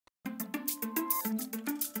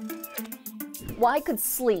Why could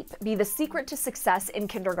sleep be the secret to success in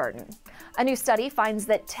kindergarten? A new study finds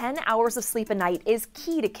that 10 hours of sleep a night is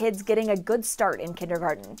key to kids getting a good start in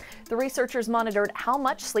kindergarten. The researchers monitored how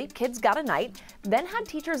much sleep kids got a night, then had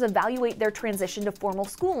teachers evaluate their transition to formal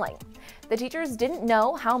schooling. The teachers didn't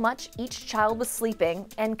know how much each child was sleeping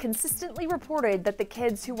and consistently reported that the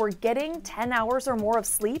kids who were getting 10 hours or more of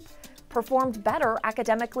sleep performed better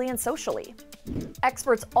academically and socially.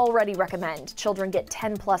 Experts already recommend children get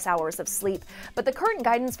 10+ hours of sleep, but the current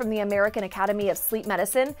guidance from the American Academy of Sleep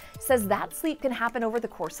Medicine says that sleep can happen over the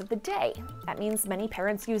course of the day. That means many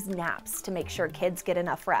parents use naps to make sure kids get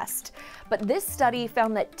enough rest. But this study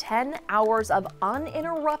found that 10 hours of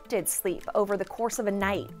uninterrupted sleep over the course of a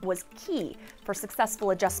night was key for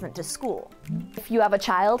successful adjustment to school. If you have a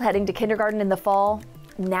child heading to kindergarten in the fall,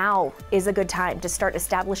 now is a good time to start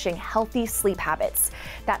establishing healthy sleep habits.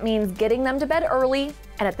 That means getting them to bed early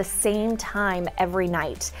and at the same time every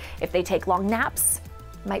night. If they take long naps,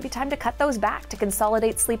 it might be time to cut those back to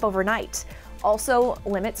consolidate sleep overnight. Also,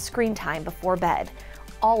 limit screen time before bed.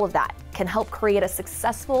 All of that can help create a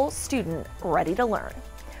successful student ready to learn.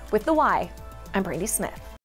 With The Why, I'm Brandi Smith.